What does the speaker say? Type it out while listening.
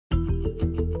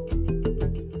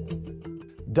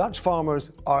Dutch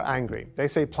farmers are angry. They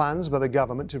say plans by the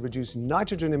government to reduce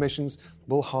nitrogen emissions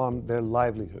will harm their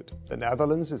livelihood. The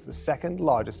Netherlands is the second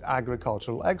largest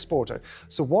agricultural exporter.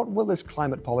 So what will this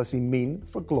climate policy mean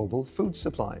for global food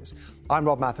supplies? I'm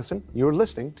Rob Matheson. You're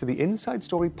listening to the Inside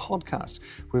Story podcast,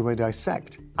 where we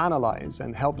dissect, analyse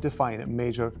and help define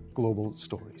major global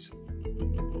stories.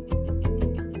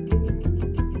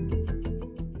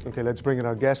 Okay, let's bring in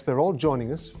our guests. They're all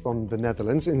joining us from the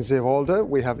Netherlands. In Zeewolde,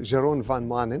 we have Jeroen Van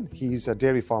Maanen. He's a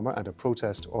dairy farmer and a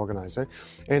protest organizer.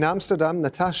 In Amsterdam,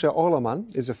 Natasja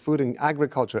Oerlemans is a food and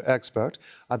agriculture expert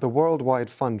at the Worldwide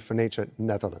Fund for Nature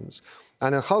Netherlands.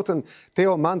 And in Gauteng,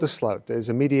 Theo Manderslou is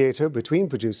a mediator between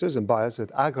producers and buyers at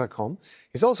AGRACOM.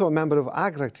 He's also a member of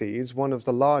AGRACOM, one of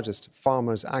the largest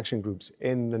farmers' action groups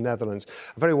in the Netherlands.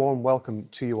 A very warm welcome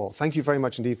to you all. Thank you very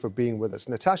much indeed for being with us.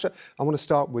 Natasja, I want to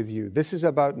start with you. This is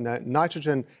about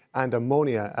nitrogen and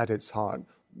ammonia at its heart.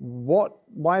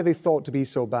 Why are they thought to be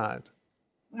so bad?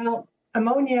 Well,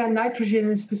 ammonia and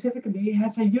nitrogen specifically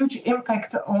has a huge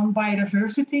impact on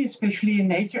biodiversity, especially in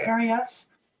nature areas.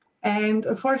 And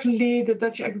unfortunately, the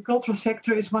Dutch agricultural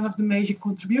sector is one of the major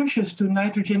contributions to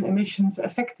nitrogen emissions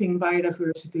affecting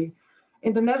biodiversity.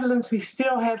 In the Netherlands, we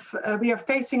are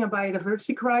facing a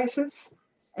biodiversity crisis.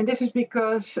 And this is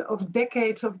because of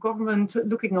decades of government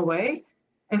looking away.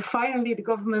 And finally, the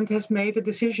government has made a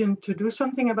decision to do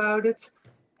something about it.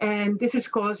 And this is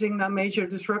causing a major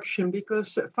disruption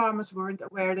because farmers weren't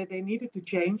aware that they needed to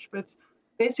change. But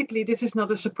basically, this is not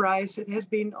a surprise. It has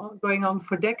been going on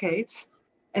for decades.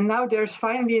 And now there's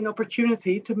finally an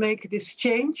opportunity to make this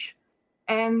change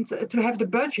and to have the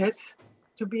budget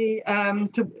to be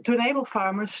to enable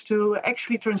farmers to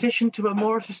actually transition to a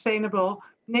more sustainable,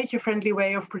 nature-friendly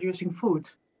way of producing food.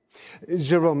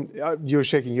 Jeroen, you're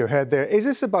shaking your head there. Is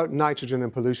this about nitrogen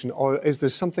and pollution, or is there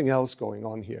something else going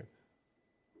on here?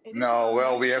 No,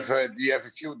 well, we have a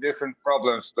few different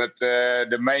problems, but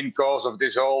the main cause of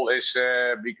this all is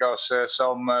because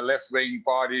some left-wing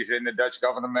parties in the Dutch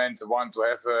government want to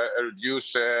have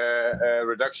a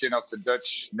reduction of the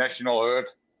Dutch national herd,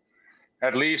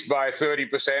 at least by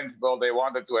 30%. Well, they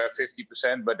wanted to have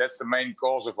 50%, but that's the main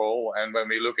cause of all. And when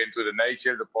we look into the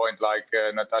nature, the point like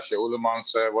Natasja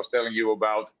Oerlemans was telling you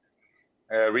about,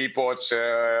 reports,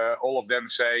 all of them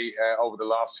say over the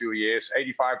last few years,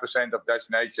 85% of Dutch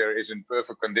nature is in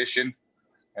perfect condition.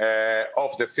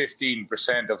 Of the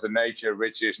 15% of the nature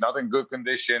which is not in good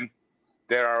condition,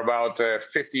 there are about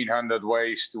 1,500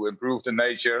 ways to improve the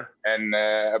nature, and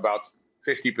about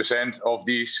 50% of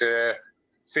these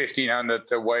 1,500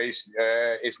 ways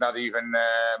is not even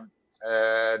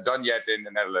done yet in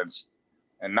the Netherlands.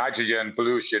 And nitrogen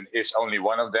pollution is only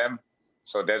one of them.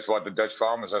 So that's what the Dutch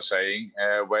farmers are saying.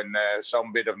 When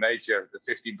some bit of nature, the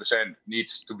 15%,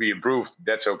 needs to be improved,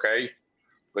 that's okay.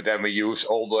 But then we use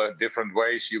all the different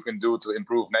ways you can do to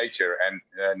improve nature. And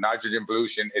nitrogen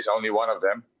pollution is only one of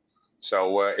them.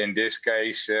 So in this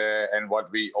case, and what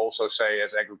we also say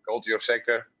as agriculture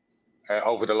sector,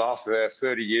 over the last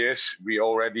 30 years, we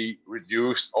already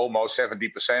reduced almost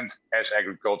 70% as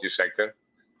agriculture sector.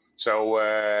 So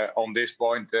on this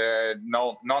point,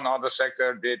 none other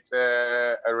sector did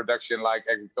a reduction like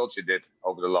agriculture did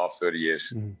over the last 30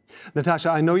 years. Natasja,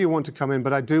 I know you want to come in,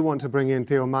 but I do want to bring in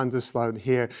Theo Manderslou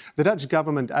here. The Dutch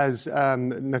government, as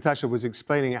Natasja was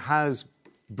explaining, has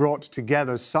brought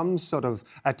together some sort of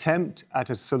attempt at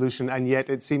a solution, and yet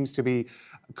it seems to be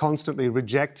constantly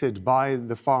rejected by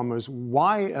the farmers.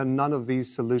 Why are none of these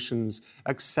solutions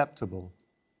acceptable?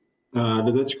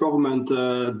 The Dutch government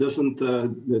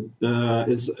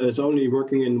is only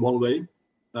working in one way.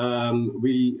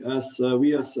 We as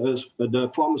the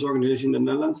farmers' organization in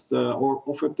the Netherlands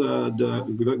offered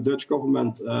the Dutch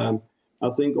government, I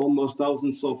think, almost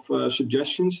thousands of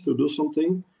suggestions to do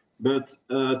something, but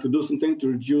to do something to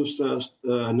reduce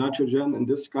nitrogen and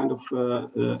this kind of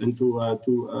and to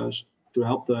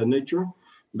help the nature.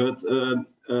 But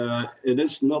it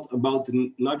is not about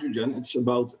the nitrogen, it's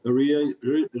about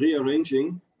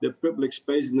rearranging the public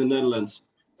space in the Netherlands.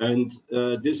 And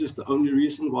this is the only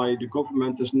reason why the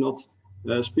government is not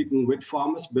speaking with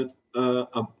farmers, but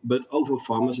over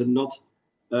farmers, and not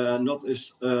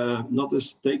is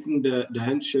taking the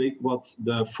handshake what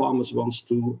the farmers wants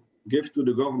to give to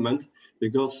the government,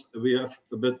 because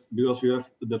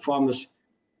the farmers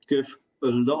give a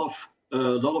lot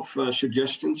of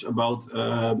suggestions about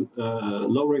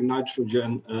lowering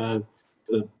nitrogen,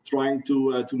 trying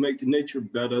to make the nature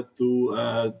better, to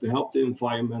help the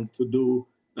environment, to do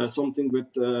something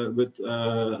with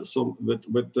the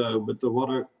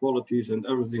water qualities and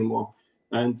everything more.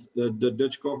 And the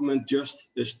Dutch government just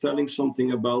is telling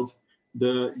something about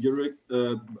the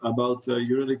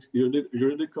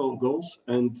juridical goals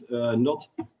and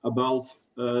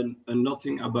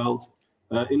nothing about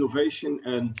innovation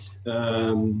and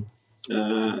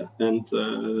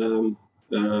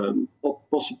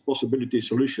possibility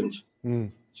solutions.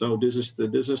 So this is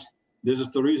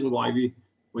the reason why we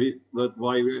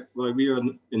are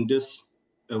in this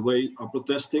way are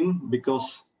protesting,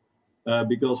 because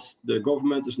the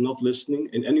government is not listening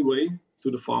in any way to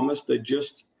the farmers. They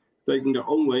just taking their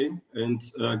own way and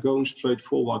going straight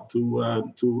forward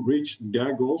to reach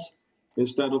their goals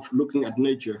instead of looking at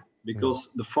nature, because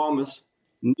the farmers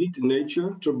need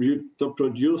nature to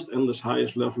produce on the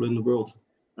highest level in the world.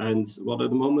 And what at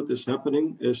the moment is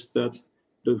happening is that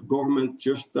the government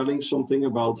just telling something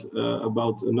about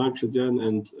nitrogen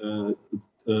and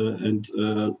a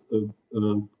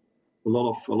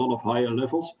lot of higher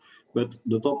levels, but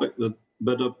the topic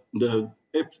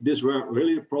if this were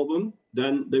really a problem,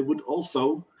 then they would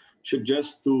also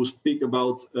suggest to speak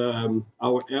about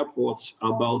our airports,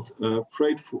 about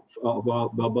freight,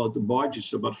 about the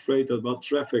barges, about freight, about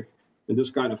traffic, and this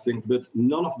kind of thing. But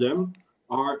none of them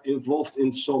are involved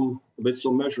with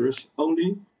some measures.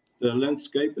 Only the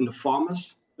landscape and the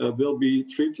farmers will be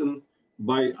treated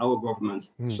by our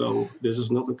government. So this is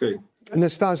not okay.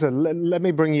 Natasja, let me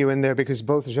bring you in there, because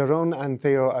both Jeroen and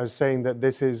Theo are saying that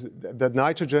that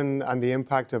nitrogen and the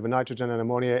impact of nitrogen and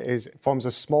ammonia forms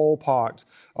a small part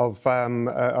of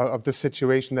the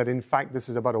situation, that in fact this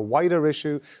is about a wider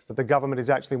issue, that the government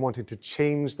is actually wanting to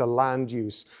change the land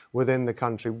use within the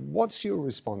country. What's your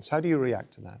response? How do you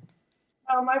react to that?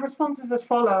 My response is as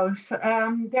follows.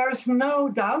 There is no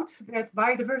doubt that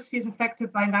biodiversity is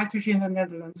affected by nitrogen in the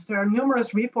Netherlands. There are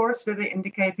numerous reports that are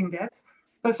indicating that.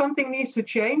 So something needs to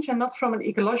change, and not from an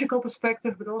ecological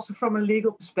perspective, but also from a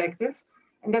legal perspective.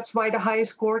 And that's why the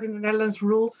highest court in the Netherlands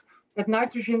ruled that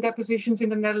nitrogen depositions in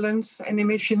the Netherlands and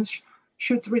emissions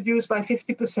should reduce by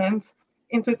 50%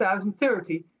 in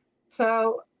 2030.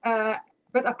 So,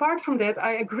 but apart from that,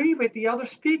 I agree with the other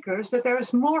speakers that there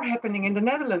is more happening in the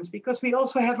Netherlands, because we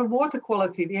also have a water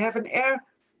quality. We have an air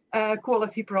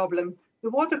quality problem. The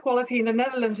water quality in the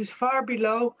Netherlands is far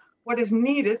below what is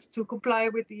needed to comply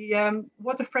with the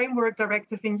Water Framework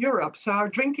Directive in Europe. So our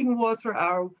drinking water,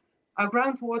 our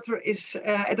groundwater is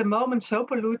at the moment so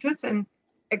polluted, and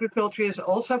agriculture is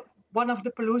also one of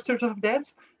the polluters of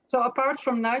that. So apart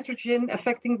from nitrogen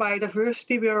affecting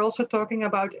biodiversity, we are also talking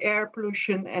about air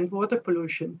pollution and water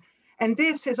pollution. And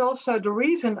this is also the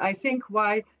reason, I think,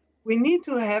 why we need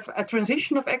to have a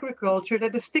transition of agriculture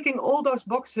that is ticking all those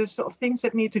boxes of things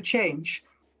that need to change.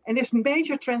 And this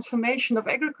major transformation of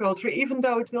agriculture, even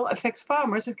though it will affect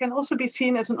farmers, it can also be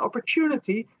seen as an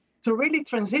opportunity to really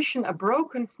transition a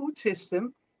broken food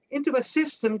system into a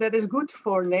system that is good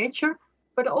for nature,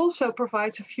 but also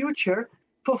provides a future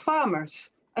for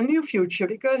farmers, a new future,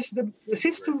 because the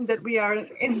system that we are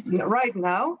in right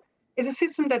now is a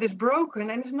system that is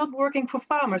broken and is not working for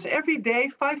farmers. Every day,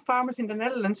 5 farmers in the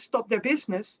Netherlands stop their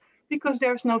business because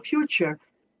there's no future.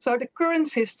 So the current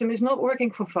system is not working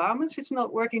for farmers, it's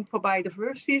not working for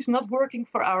biodiversity, it's not working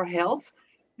for our health,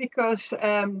 because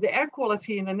the air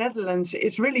quality in the Netherlands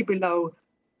is really below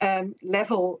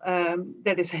level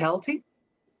that is healthy.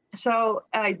 So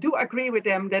I do agree with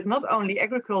them that not only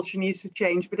agriculture needs to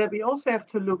change, but that we also have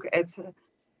to look at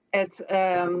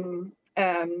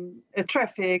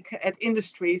traffic, at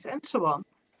industries, and so on.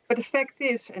 But the fact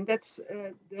is, and that's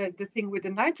the thing with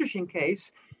the nitrogen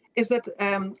case, is that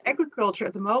agriculture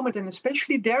at the moment, and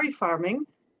especially dairy farming,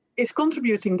 is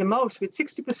contributing the most, with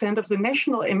 60% of the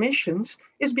national emissions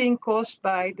is being caused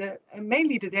by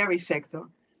mainly the dairy sector.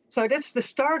 So that's the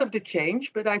start of the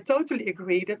change, but I totally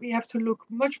agree that we have to look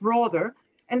much broader,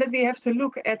 and that we have to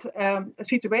look at a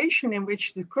situation in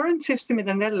which the current system in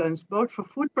the Netherlands, both for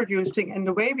food producing and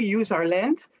the way we use our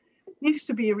land, needs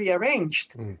to be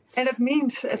rearranged. And that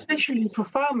means, especially for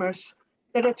farmers,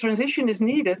 that a transition is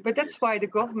needed, but that's why the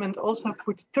government also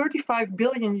put 35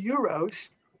 billion euros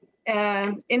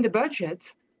in the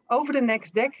budget over the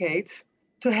next decades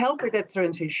to help with that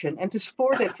transition and to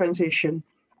support that transition.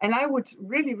 And I would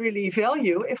really, really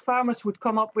value if farmers would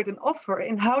come up with an offer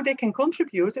in how they can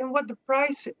contribute and what the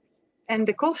price and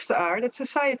the costs are that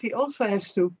society also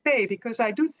has to pay, because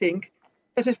I do think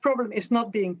that this problem is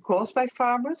not being caused by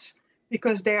farmers,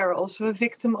 because they are also a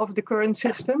victim of the current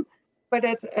system, but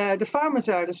that the farmers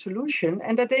are the solution,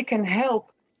 and that they can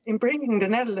help in bringing the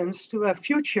Netherlands to a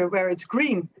future where it's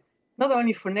green, not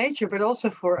only for nature, but also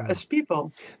for us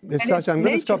people. Natasja, I'm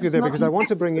going to stop you there because I want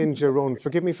to bring in Jeroen.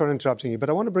 Forgive me for interrupting you, but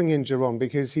I want to bring in Jeroen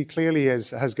because he clearly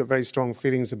has got very strong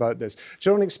feelings about this.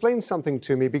 Jeroen, explain something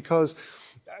to me, because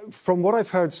from what I've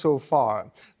heard so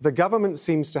far, the government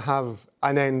seems to have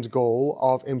an end goal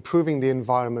of improving the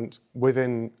environment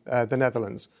within the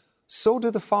Netherlands. So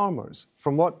do the farmers.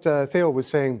 From what Theo was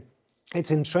saying, it's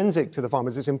intrinsic to the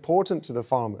farmers, it's important to the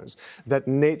farmers that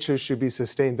nature should be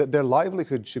sustained, that their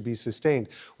livelihood should be sustained.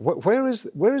 Where is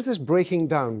this breaking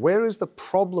down? Where is the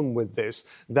problem with this,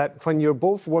 that when you're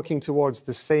both working towards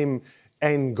the same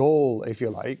end goal, if you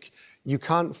like, you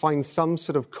can't find some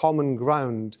sort of common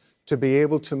ground to be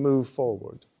able to move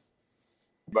forward?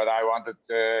 But I wanted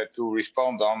to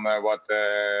respond on what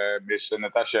Ms.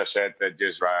 Natasja said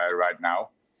just right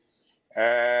now.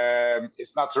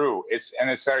 It's not true. It's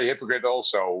very hypocrite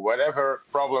also. Whatever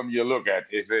problem you look at,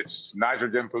 if it's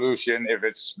nitrogen pollution, if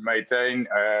it's methane,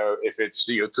 if it's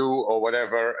CO2 or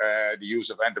whatever, the use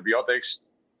of antibiotics,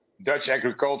 Dutch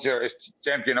agriculture is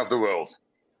champion of the world.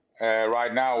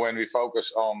 Right now, when we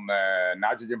focus on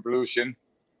nitrogen pollution,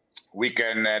 we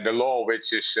can, the law,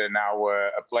 which is now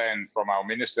a plan from our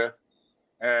minister,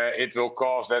 it will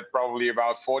cause that probably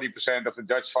about 40% of the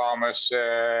Dutch farmers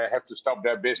have to stop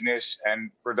their business,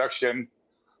 and production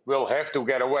will have to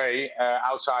get away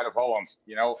outside of Holland.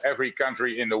 You know, every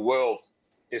country in the world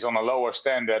is on a lower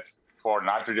standard for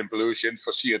nitrogen pollution,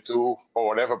 for CO2, for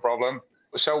whatever problem.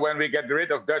 So when we get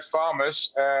rid of Dutch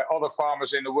farmers, other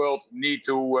farmers in the world need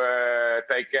to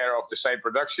take care of the same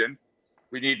production.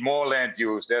 We need more land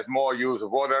use. There's more use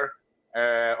of water.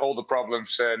 All the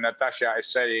problems Natasja is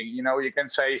saying, you know, you can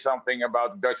say something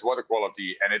about Dutch water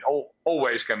quality, and it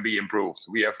always can be improved.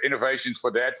 We have innovations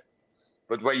for that.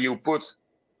 But when you put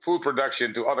food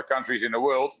production to other countries in the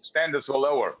world, standards will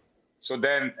lower. So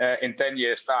then in 10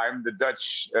 years' time, the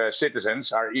Dutch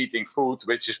citizens are eating food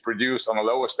which is produced on a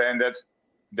lower standard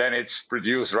than it's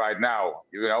produced right now.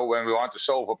 You know, when we want to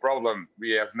solve a problem,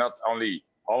 we have not only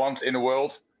Holland in the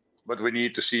world, but we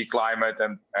need to see climate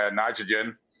and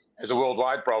nitrogen as a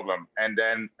worldwide problem. And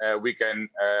then we can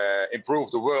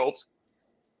improve the world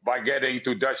by getting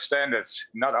to Dutch standards,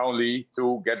 not only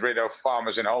to get rid of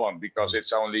farmers in Holland, because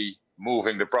it's only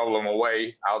moving the problem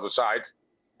away out of sight,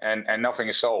 and nothing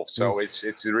is solved. So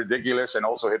it's ridiculous and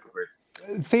also hypocrite.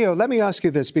 Theo, let me ask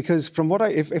you this, because from what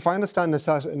if I understand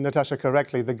Natasja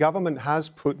correctly, the government has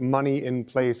put money in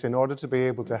place in order to be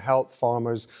able to help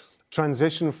farmers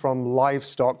transition from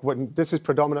livestock, this is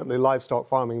predominantly livestock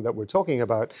farming that we're talking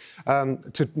about,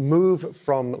 to move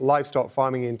from livestock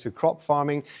farming into crop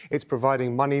farming. It's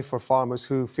providing money for farmers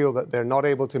who feel that they're not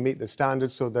able to meet the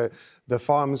standards, so the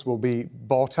farms will be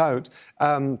bought out.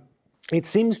 It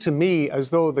seems to me as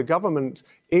though the government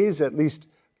is at least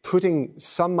putting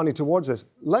some money towards this.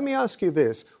 Let me ask you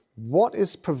this. What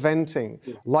is preventing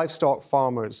livestock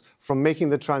farmers from making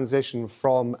the transition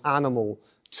from animal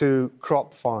to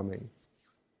crop farming?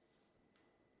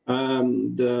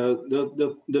 The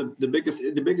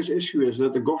biggest issue is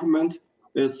that the government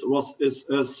has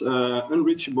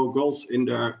unreachable goals in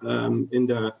their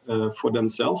for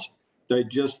themselves. They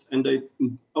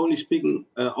only speaking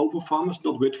over farmers,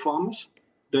 not with farmers.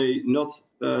 They not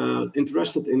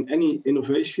interested in any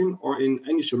innovation or in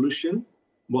any solution.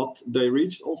 What they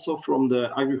reached also from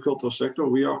the agricultural sector,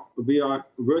 we are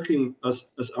working as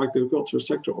agricultural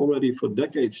sector already for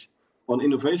decades on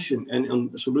innovation and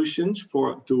on solutions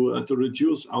to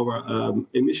reduce our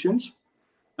emissions.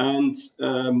 And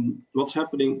what's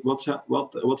happening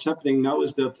now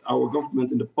is that our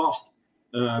government in the past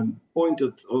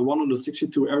pointed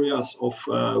 162 areas of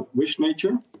wish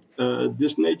nature.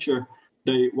 This nature,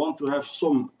 they want to have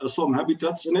some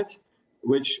habitats in it,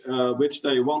 which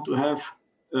they want to have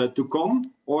to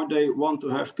come, or they want to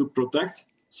have to protect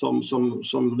some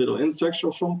little insects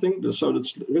or something. So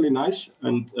that's really nice,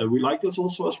 and we like this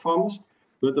also as farmers.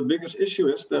 But the biggest issue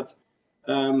is that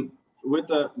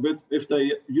if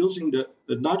they using the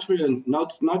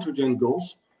nitrogen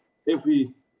goals, if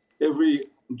we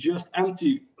just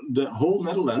empty the whole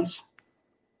Netherlands,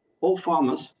 all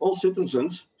farmers, all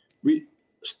citizens, we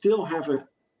still have a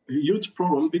huge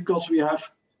problem, because we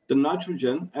have the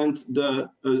nitrogen and the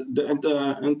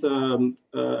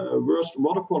worst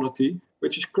water quality,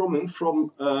 which is coming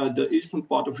from the eastern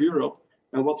part of Europe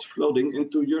and what's floating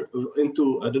into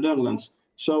the Netherlands.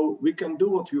 So we can do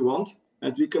what we want,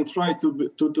 and we can try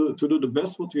to do the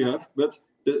best what we have, but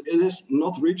it is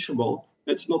not reachable.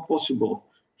 It's not possible.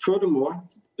 Furthermore,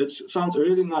 it sounds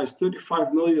really nice: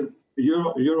 35 million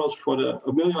euros for the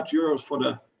 €1 million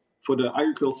for the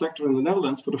agricultural sector in the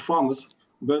Netherlands, for the farmers,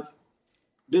 but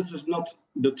this is not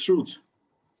the truth.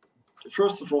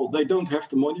 First of all, they don't have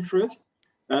the money for it,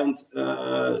 and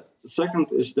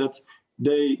second is that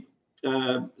they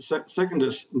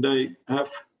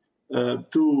have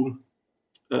to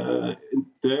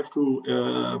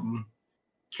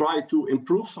try to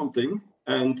improve something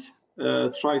and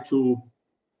try to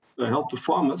help the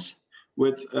farmers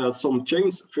with some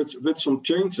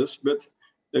changes. But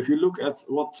if you look at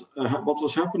what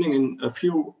was happening a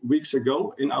few weeks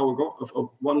ago in our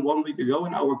one week ago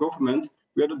in our government,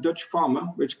 we had a Dutch farmer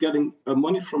which getting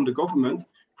money from the government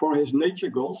for his nature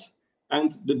goals,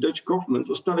 and the Dutch government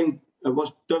was telling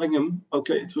him,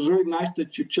 okay, it was very nice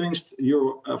that you changed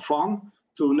your farm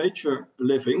to nature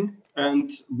living,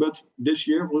 but this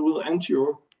year we will end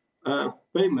your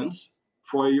payments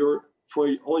for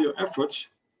all your efforts.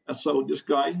 And so this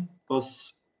guy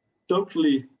was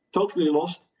totally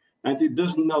lost, and he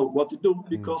doesn't know what to do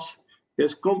because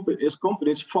his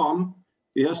company's farm,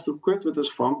 he has to quit with his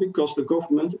farm because the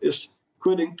government is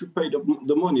quitting to pay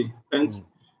the money. And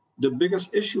the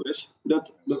biggest issue is that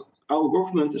our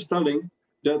government is telling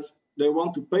that they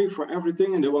want to pay for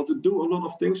everything and they want to do a lot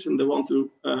of things and they want to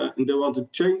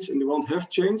change and they want to have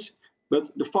change, but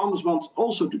the farmers want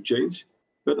also to change,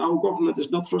 but our government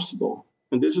is not trustable.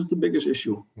 And this is the biggest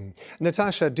issue.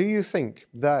 Natasja, do you think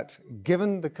that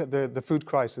given the food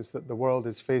crisis that the world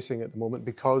is facing at the moment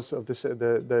because of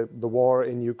the war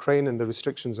in Ukraine and the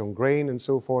restrictions on grain and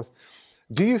so forth,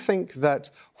 do you think that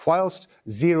whilst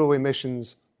zero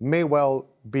emissions may well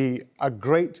be a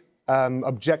great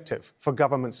objective for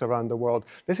governments around the world,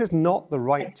 this is not the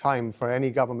right time for any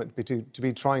government to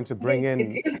be trying to bring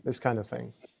in this kind of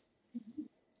thing?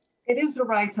 It is the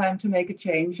right time to make a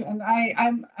change. And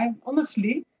I'm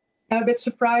honestly a bit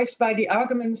surprised by the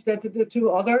arguments that the two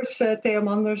others, Theo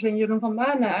Manderslou and Jeroen Van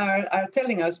Maanen, are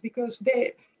telling us, because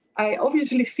I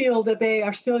obviously feel that they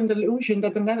are still in the illusion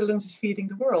that the Netherlands is feeding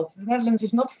the world. The Netherlands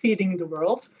is not feeding the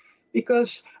world,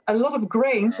 because a lot of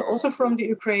grains, also from the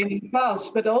Ukrainian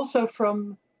past, but also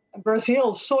from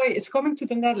Brazil, soy is coming to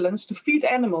the Netherlands to feed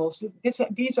animals.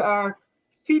 These are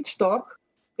feedstock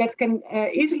that can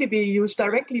easily be used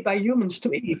directly by humans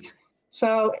to eat.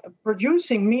 So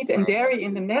producing meat and dairy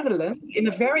in the Netherlands in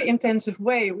a very intensive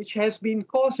way, which has been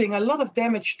causing a lot of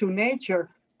damage to nature,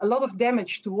 a lot of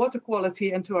damage to water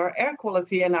quality and to our air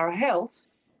quality and our health,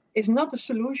 is not the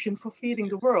solution for feeding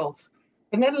the world.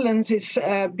 The Netherlands is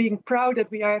being proud that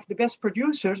we have the best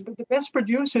producers, but the best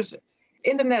producers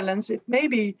in the Netherlands, it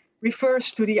maybe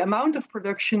refers to the amount of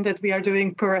production that we are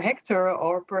doing per hectare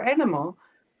or per animal,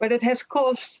 but it has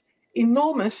caused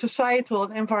enormous societal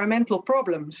and environmental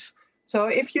problems. So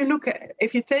if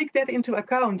you take that into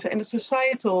account and the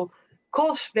societal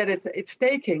cost that it's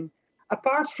taking,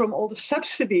 apart from all the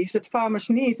subsidies that farmers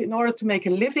need in order to make a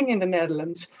living in the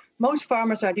Netherlands, most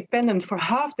farmers are dependent for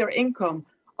half their income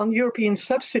on European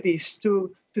subsidies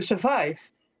to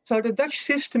survive. So the Dutch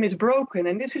system is broken.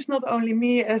 And this is not only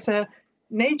me as a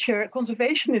nature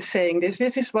conservationist saying this.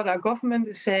 This is what our government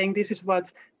is saying. This is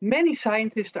what many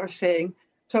scientists are saying.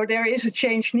 So there is a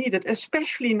change needed,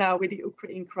 especially now with the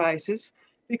Ukraine crisis,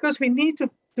 because we need to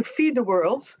feed the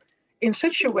world in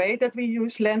such a way that we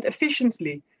use land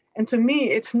efficiently. And to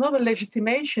me, it's not a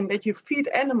legitimation that you feed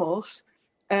animals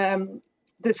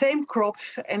the same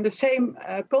crops and the same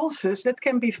pulses that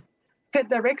can be fed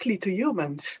directly to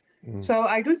humans. So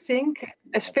I do think,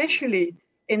 especially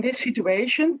in this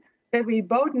situation, that we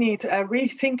both need a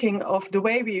rethinking of the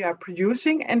way we are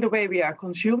producing and the way we are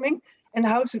consuming and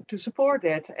how to support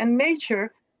that. And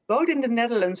nature, both in the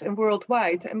Netherlands and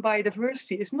worldwide, and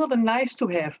biodiversity is not a nice to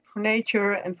have for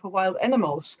nature and for wild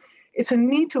animals. It's a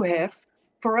need to have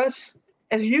for us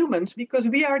as humans, because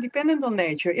we are dependent on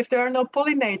nature. If there are no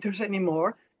pollinators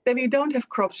anymore, then we don't have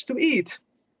crops to eat.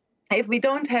 If we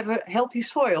don't have healthy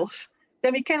soils,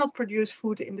 then we cannot produce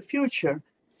food in the future.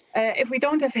 If we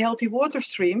don't have healthy water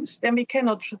streams, then we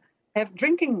cannot have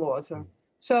drinking water.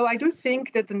 So I do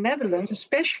think that the Netherlands,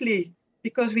 especially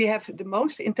because we have the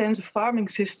most intensive farming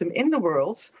system in the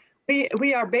world,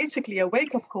 we are basically a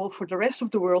wake-up call for the rest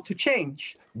of the world to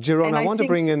change. Jeroen, I want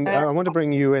to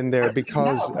bring you in there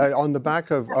because on the back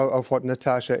of what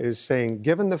Natasja is saying,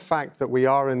 given the fact that we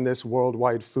are in this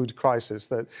worldwide food crisis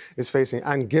that is facing,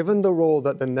 and given the role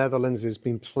that the Netherlands has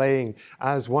been playing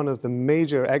as one of the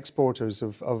major exporters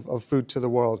of food to the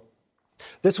world,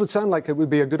 this would sound like it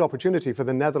would be a good opportunity for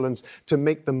the Netherlands to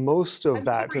make the most of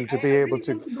that and to be able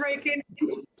to...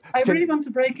 I really want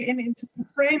to break in into the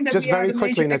frame that just we are very the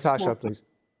quickly, major Natasja, exporter. please.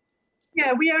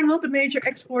 Yeah, we are not the major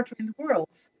exporter in the world.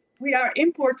 We are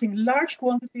importing large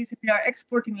quantities and we are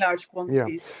exporting large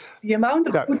quantities. Yeah. The amount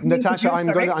of food Natasja, I'm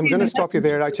going to stop you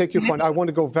there. I take your point. I want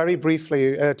to go very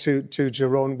briefly to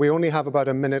Jeroen. We only have about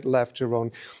a minute left,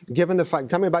 Jeroen. Given the fact,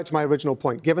 coming back to my original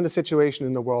point, given the situation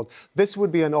in the world, this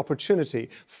would be an opportunity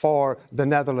for the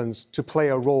Netherlands to play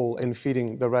a role in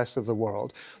feeding the rest of the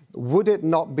world. would it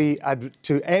not be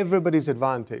to everybody's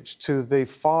advantage, to the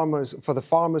farmers, for the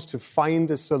farmers to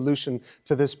find a solution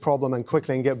to this problem and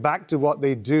quickly and get back to what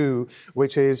they do,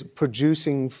 which is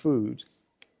producing food?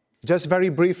 Just very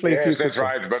briefly, if you could. Yes, that's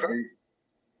right. But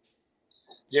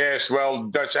yes, well,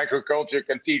 Dutch agriculture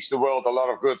can teach the world a lot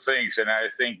of good things, and I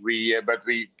think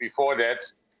before that.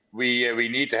 We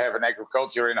need to have an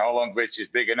agriculture in Holland which is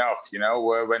big enough. You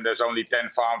know, when there's only 10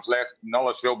 farms left,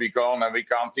 knowledge will be gone and we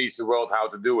can't teach the world how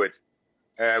to do it.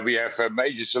 We have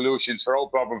major solutions for all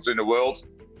problems in the world.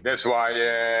 That's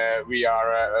why we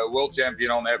are a world champion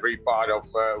on every part of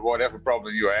whatever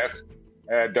problem you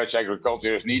have. Dutch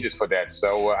agriculture is needed for that.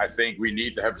 So I think we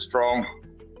need to have strong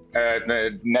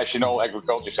national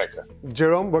agriculture sector.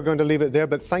 Jeroen, we're going to leave it there,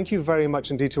 but thank you very much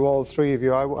indeed to all three of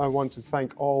you. I want to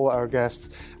thank all our guests,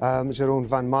 Jeroen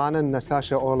Van Maanen,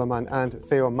 Natasja Oerlemans and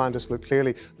Theo Manderslou.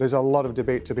 Clearly, there's a lot of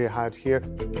debate to be had here.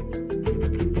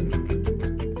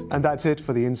 And that's it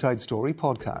for the Inside Story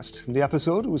podcast. The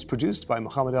episode was produced by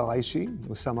Mohammed El Aishi,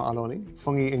 Osama Aloni,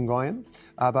 Fungi Ngoyan,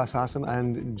 Abbas Hassam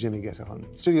and Jimmy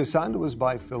Getterhun. Studio sound was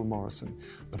by Phil Morrison.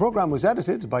 The programme was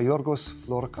edited by Yorgos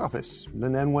Florakopis,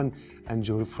 Lynn Enwin and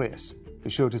Joe Freias. Be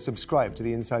sure to subscribe to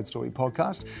the Inside Story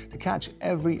podcast to catch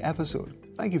every episode.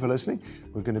 Thank you for listening.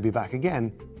 We're going to be back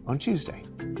again on Tuesday.